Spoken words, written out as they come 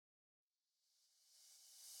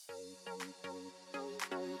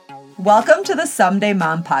Welcome to the Someday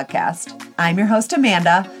Mom podcast. I'm your host,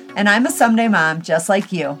 Amanda, and I'm a someday mom just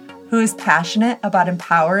like you, who is passionate about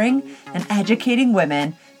empowering and educating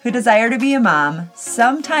women who desire to be a mom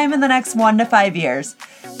sometime in the next 1 to 5 years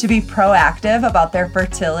to be proactive about their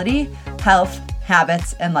fertility, health,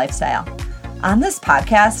 habits, and lifestyle. On this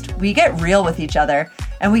podcast, we get real with each other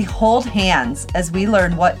and we hold hands as we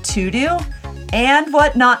learn what to do and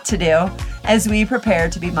what not to do as we prepare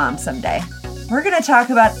to be moms someday. We're going to talk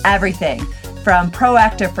about everything from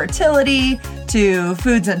proactive fertility to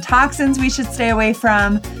foods and toxins we should stay away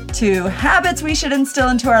from, to habits we should instill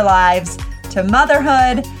into our lives, to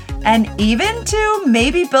motherhood, and even to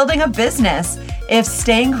maybe building a business if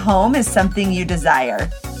staying home is something you desire,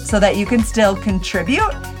 so that you can still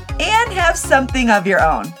contribute and have something of your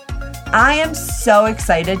own. I am so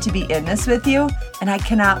excited to be in this with you, and I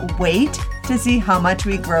cannot wait to see how much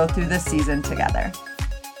we grow through this season together.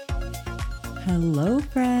 Hello,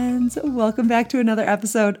 friends. Welcome back to another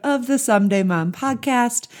episode of the Someday Mom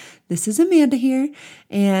podcast. This is Amanda here,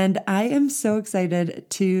 and I am so excited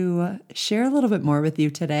to share a little bit more with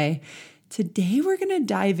you today. Today, we're going to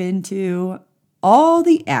dive into all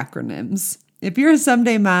the acronyms. If you're a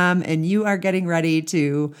someday mom and you are getting ready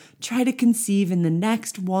to try to conceive in the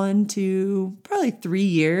next 1 to probably 3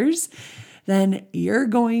 years, then you're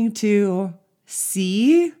going to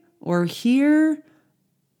see or hear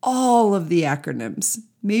all of the acronyms.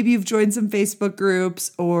 Maybe you've joined some Facebook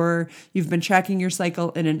groups or you've been tracking your cycle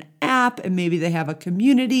in an app and maybe they have a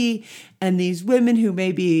community, and these women who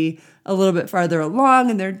may be a little bit farther along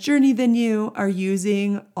in their journey than you are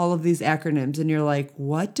using all of these acronyms, and you're like,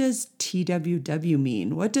 what does TWW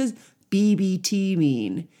mean? What does BBT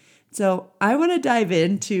mean? So I want to dive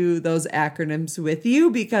into those acronyms with you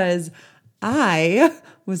because I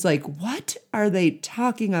was like, what are they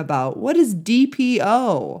talking about? What is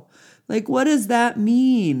DPO? Like, what does that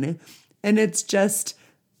mean? And it's just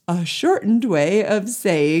a shortened way of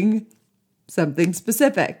saying something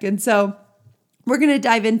specific. And so we're going to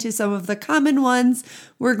dive into some of the common ones.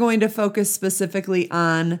 We're going to focus specifically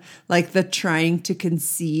on like the trying to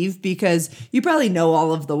conceive, because you probably know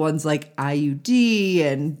all of the ones like IUD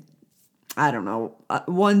and I don't know,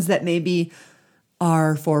 ones that maybe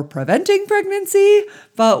are for preventing pregnancy,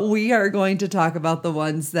 but we are going to talk about the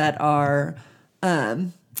ones that are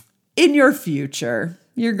in your future.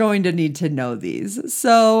 You're going to need to know these.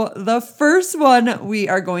 So the first one we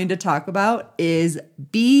are going to talk about is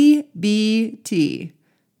BBT.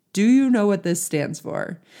 Do you know what this stands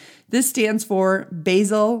for? This stands for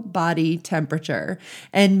basal body temperature.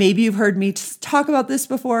 And maybe you've heard me talk about this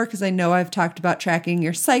before, because I know I've talked about tracking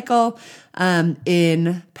your cycle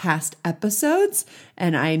in past episodes.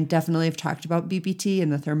 And I definitely have talked about BBT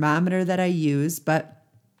and the thermometer that I use. But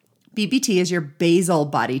BBT is your basal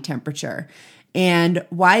body temperature. And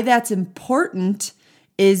why that's important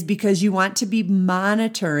is because you want to be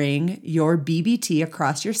monitoring your BBT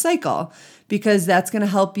across your cycle, because that's going to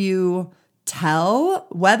help you tell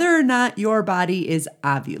whether or not your body is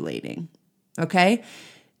ovulating, okay?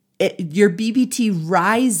 Your BBT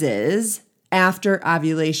rises after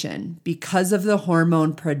ovulation because of the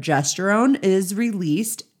hormone progesterone is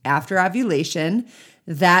released after ovulation.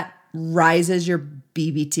 That rises your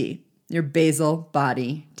BBT, your basal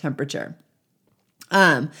body temperature.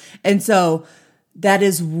 And so that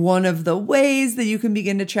is one of the ways that you can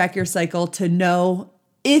begin to track your cycle to know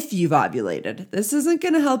if you've ovulated. This isn't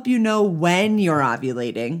going to help you know when you're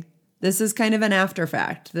ovulating. This is kind of an after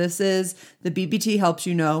fact. The BBT helps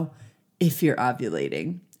you know if you're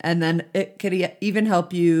ovulating. And then it could even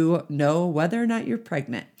help you know whether or not you're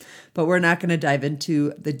pregnant. But we're not going to dive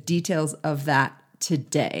into the details of that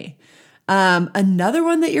today. Another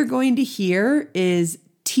one that you're going to hear is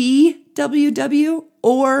TWW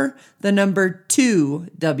or the number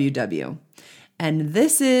 2WW. And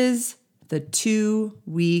this is the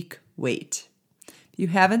 2-week wait. If you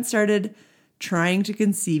haven't started trying to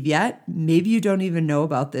conceive yet, maybe you don't even know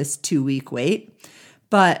about this 2-week wait,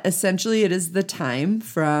 but essentially it is the time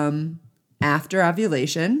from after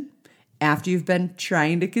ovulation, after you've been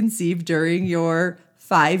trying to conceive during your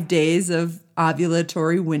 5 days of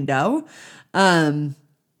ovulatory window, and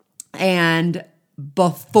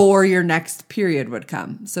before your next period would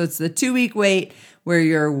come. So it's the 2-week wait where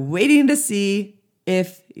you're waiting to see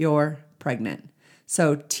if you're pregnant.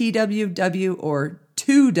 So TWW or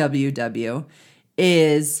 2WW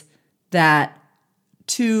is that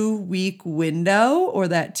 2-week window or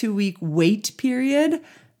that 2-week wait period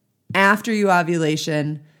after you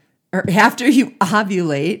ovulate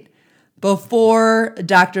before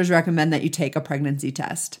doctors recommend that you take a pregnancy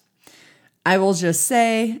test. I will just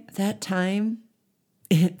say that time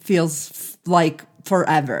it feels like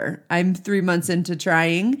forever. I'm 3 months into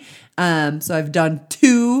trying. So I've done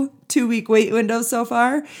two-week wait windows so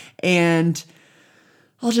far. And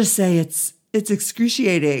I'll just say it's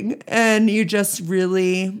excruciating. And you just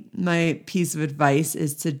really, my piece of advice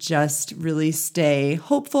is to just really stay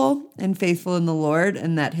hopeful and faithful in the Lord,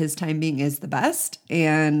 and that his timing is the best.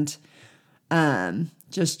 And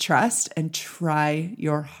just trust and try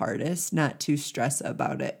your hardest not to stress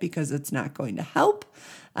about it, because it's not going to help.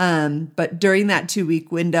 But during that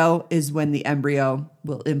 2-week window is when the embryo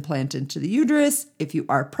will implant into the uterus. If you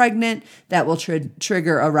are pregnant, that will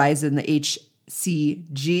trigger a rise in the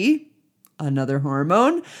HCG, another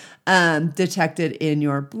hormone, detected in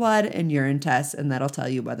your blood and urine tests, and that'll tell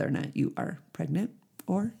you whether or not you are pregnant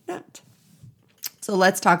or not. So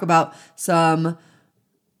let's talk about some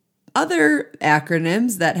other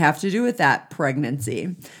acronyms that have to do with that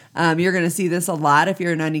pregnancy. You're going to see this a lot if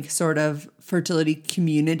you're in any sort of fertility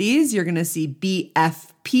communities. You're going to see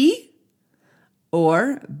BFP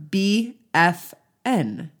or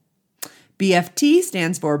BFN. BFT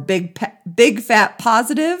stands for big fat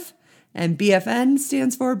positive, and BFN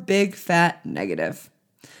stands for big fat negative.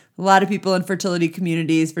 A lot of people in fertility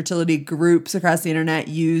communities, fertility groups across the internet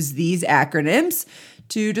use these acronyms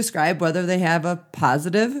to describe whether they have a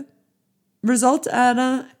positive result on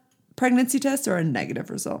a pregnancy test or a negative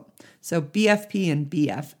result. So BFP and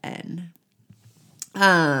BFN.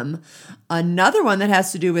 Another one that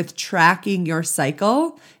has to do with tracking your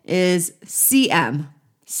cycle is CM.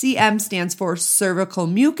 CM stands for cervical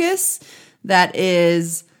mucus. That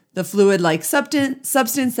is the fluid-like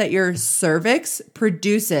substance that your cervix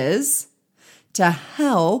produces to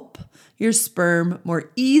help your sperm more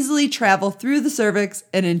easily travel through the cervix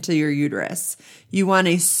and into your uterus. You want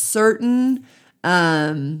a certain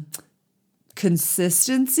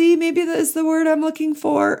consistency, maybe that is the word I'm looking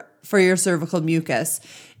for your cervical mucus.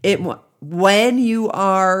 When you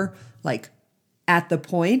are like at the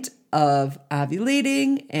point of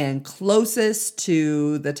ovulating and closest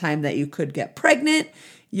to the time that you could get pregnant,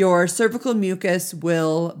 your cervical mucus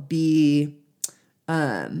will be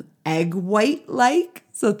egg white-like.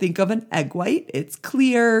 So think of an egg white. It's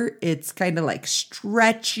clear. It's kind of like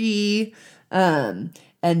stretchy. And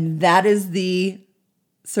that is the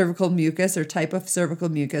cervical mucus or type of cervical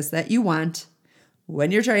mucus that you want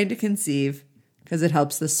when you're trying to conceive, because it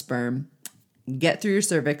helps the sperm get through your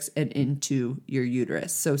cervix and into your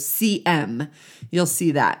uterus. So CM, you'll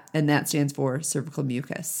see that, and that stands for cervical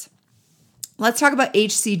mucus. Let's talk about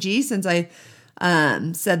HCG, since I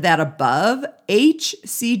said that above.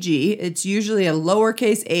 HCG, it's usually a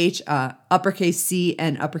lowercase h, uppercase C,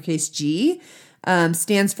 and uppercase G.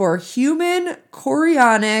 Stands for human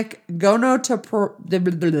chorionic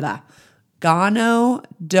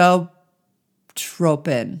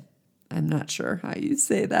gonadotropin. I'm not sure how you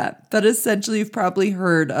say that, but essentially you've probably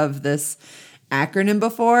heard of this acronym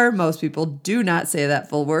before. Most people do not say that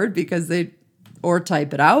full word or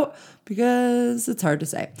type it out because it's hard to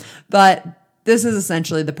say. But this is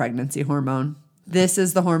essentially the pregnancy hormone. This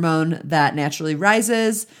is the hormone that naturally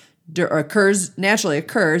occurs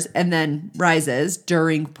and then rises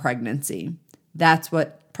during pregnancy. That's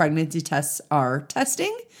what pregnancy tests are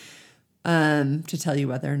testing to tell you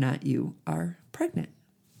whether or not you are pregnant.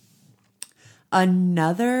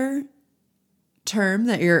 Another term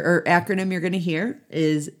or acronym you're going to hear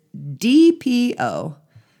is DPO.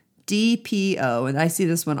 DPO. And I see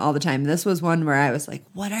this one all the time. This was one where I was like,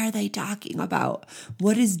 what are they talking about?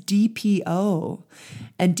 What is DPO?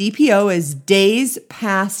 And DPO is days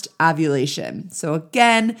past ovulation. So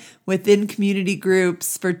again, within community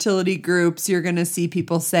groups, fertility groups, you're going to see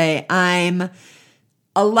people say, I'm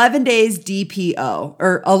 11 days DPO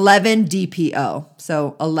or 11 DPO.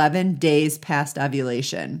 So 11 days past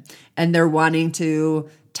ovulation. And they're wanting to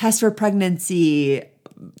test for pregnancy,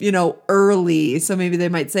 early. So maybe they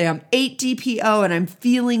might say, I'm 8 DPO and I'm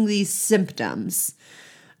feeling these symptoms.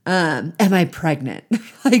 Am I pregnant?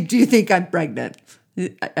 Do you think I'm pregnant?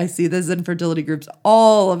 I see this in fertility groups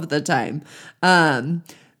all of the time.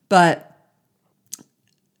 But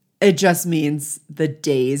it just means the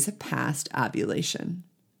days past ovulation.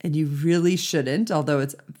 And you really shouldn't, although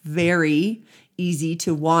it's very easy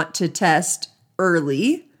to want to test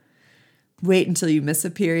early. Wait until you miss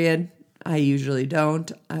a period. I usually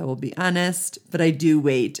don't, I will be honest, but I do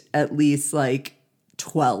wait at least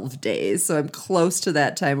 12 days. So I'm close to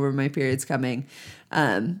that time where my period's coming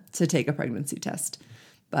to take a pregnancy test.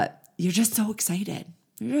 But you're just so excited.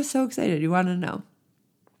 You want to know.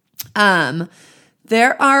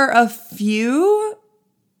 There are a few,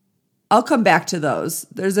 I'll come back to those.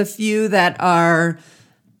 There's a few that are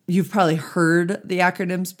You've probably heard the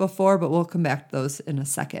acronyms before, but we'll come back to those in a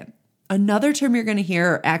second. Another term you're going to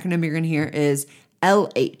hear, or acronym you're going to hear, is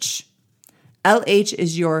LH. LH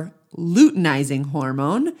is your luteinizing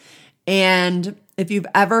hormone. And if you've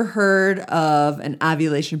ever heard of an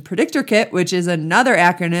ovulation predictor kit, which is another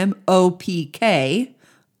acronym, OPK,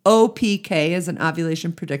 OPK is an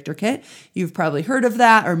ovulation predictor kit. You've probably heard of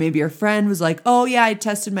that, or maybe your friend was like, oh yeah, I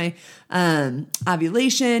tested my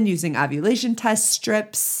ovulation using ovulation test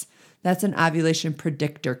strips. That's an ovulation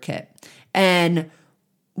predictor kit. And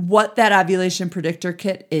what that ovulation predictor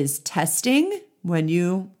kit is testing when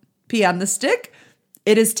you pee on the stick,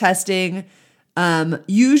 it is testing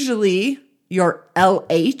usually your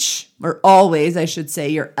LH, or always, I should say,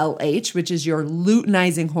 your LH, which is your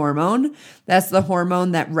luteinizing hormone. That's the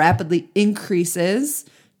hormone that rapidly increases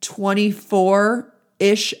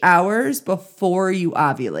 24-ish hours before you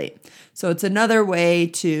ovulate. So it's another way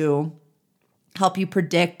to help you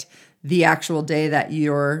predict the actual day that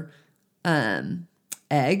your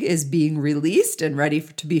egg is being released and ready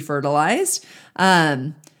to be fertilized.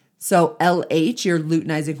 So LH, your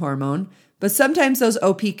luteinizing hormone. But sometimes those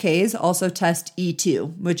OPKs also test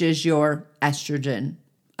E2, which is your estrogen,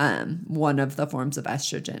 one of the forms of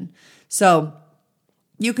estrogen. So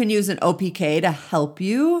you can use an OPK to help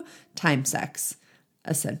you time sex,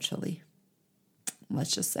 essentially.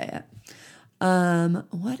 Let's just say it.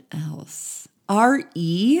 What else?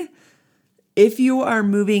 RE, if you are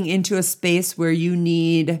moving into a space where you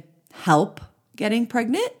need help getting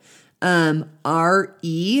pregnant,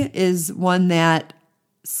 RE is one that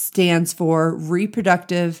stands for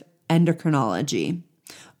reproductive endocrinology,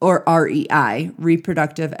 or REI,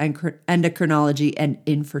 reproductive endocrinology and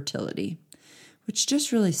infertility, which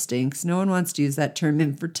just really stinks. No one wants to use that term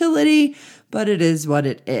infertility, but it is what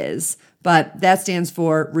it is. But that stands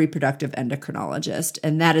for reproductive endocrinologist,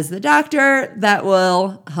 and that is the doctor that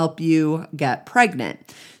will help you get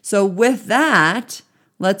pregnant. So with that,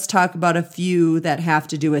 let's talk about a few that have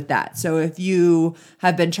to do with that. So if you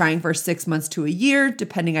have been trying for 6 months to a year,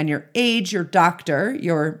 depending on your age, your doctor,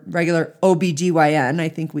 your regular OBGYN, I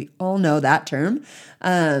think we all know that term,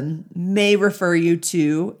 may refer you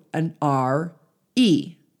to an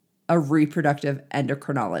RE, a reproductive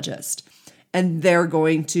endocrinologist. And they're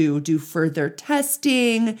going to do further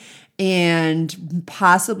testing and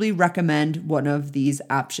possibly recommend one of these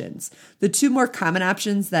options. The two more common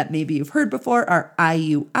options that maybe you've heard before are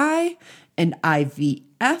IUI and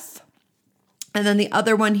IVF. And then the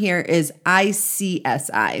other one here is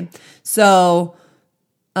ICSI. So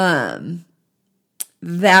that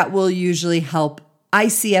will usually help.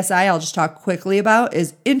 ICSI, I'll just talk quickly about,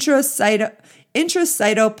 is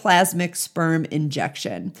intracytoplasmic sperm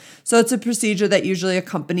injection. So it's a procedure that usually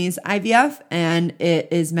accompanies IVF, and it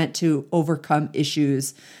is meant to overcome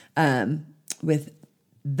issues with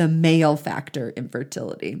the male factor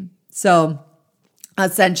infertility. So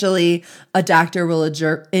essentially, a doctor will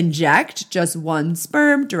inject just one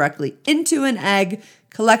sperm directly into an egg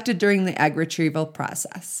collected during the egg retrieval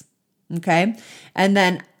process. Okay. And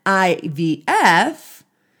then IVF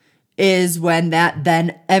is when that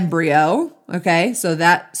then embryo, okay, so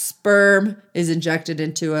that sperm is injected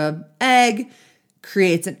into an egg,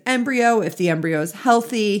 creates an embryo. If the embryo is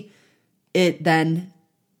healthy,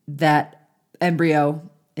 that embryo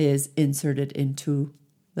is inserted into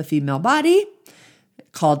the female body,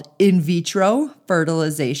 called in vitro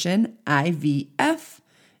fertilization, IVF,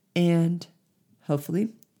 and hopefully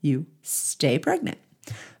you stay pregnant.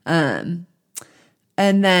 And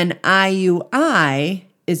then IUI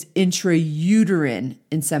is intrauterine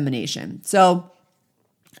insemination. So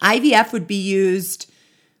IVF would be used,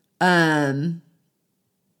 I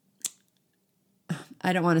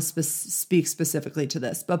don't want to speak specifically to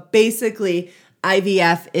this, but basically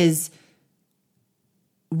IVF is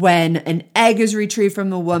when an egg is retrieved from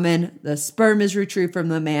the woman, the sperm is retrieved from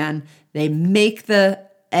the man, they make the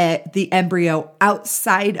embryo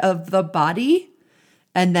outside of the body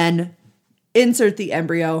and then insert the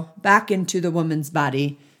embryo back into the woman's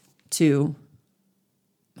body to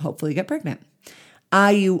hopefully get pregnant.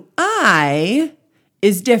 IUI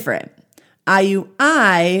is different.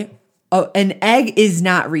 IUI, an egg is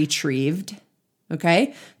not retrieved,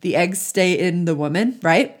 okay? The eggs stay in the woman,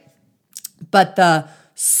 right? But the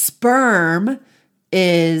sperm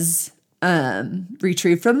is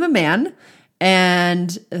retrieved from the man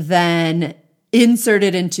and then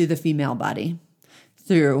inserted into the female body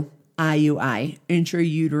through IUI,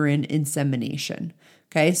 intrauterine insemination.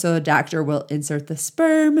 Okay, so a doctor will insert the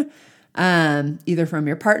sperm either from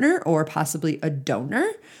your partner or possibly a donor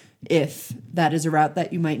if that is a route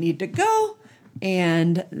that you might need to go.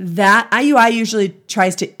 And that IUI usually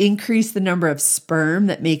tries to increase the number of sperm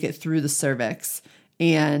that make it through the cervix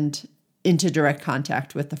and into direct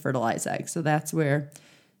contact with the fertilized egg. So that's where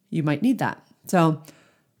you might need that. So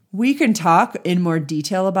we can talk in more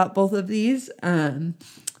detail about both of these.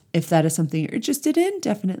 If that is something you're interested in,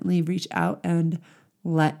 definitely reach out and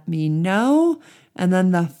let me know. And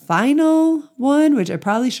then the final one, which I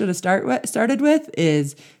probably should have started with,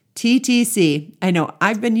 is TTC. I know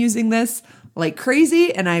I've been using this like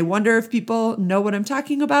crazy, and I wonder if people know what I'm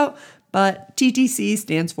talking about, but TTC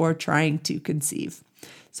stands for trying to conceive.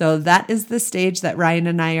 So that is the stage that Ryan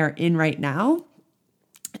and I are in right now,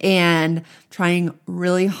 and trying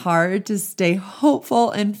really hard to stay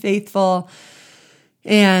hopeful and faithful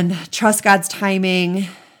and trust God's timing.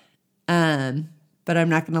 But I'm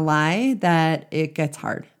not going to lie that it gets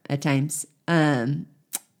hard at times.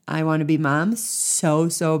 I want to be mom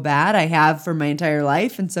so bad. I have for my entire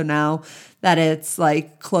life. And so now that it's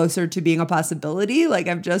like closer to being a possibility, like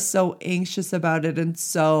I'm just so anxious about it and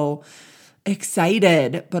so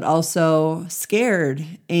excited, but also scared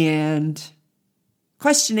and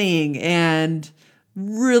questioning and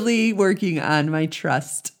really working on my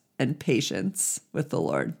trust and patience with the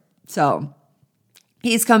Lord. So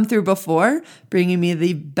He's come through before, bringing me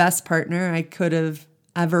the best partner I could have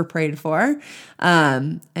ever prayed for.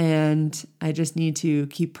 And I just need to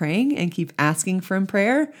keep praying and keep asking for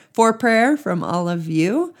prayer from all of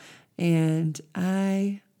you. And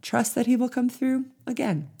I trust that He will come through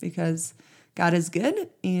again because God is good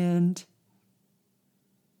and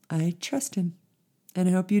I trust Him. And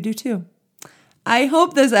I hope you do too. I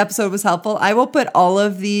hope this episode was helpful. I will put all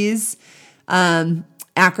of these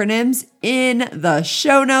acronyms in the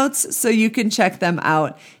show notes so you can check them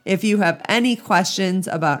out. If you have any questions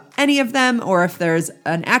about any of them, or if there's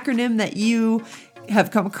an acronym that you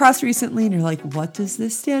have come across recently and you're like, what does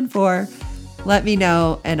this stand for? Let me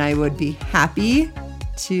know and I would be happy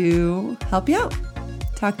to help you out.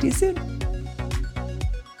 Talk to you soon.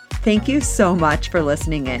 Thank you so much for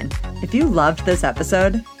listening in. If you loved this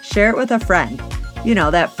episode, share it with a friend. You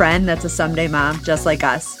know, that friend that's a someday mom just like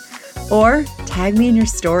us. Or tag me in your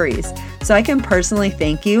stories so I can personally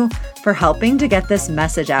thank you for helping to get this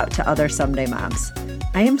message out to other someday moms.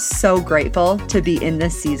 I am so grateful to be in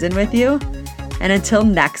this season with you. And until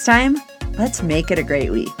next time, let's make it a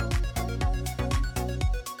great week.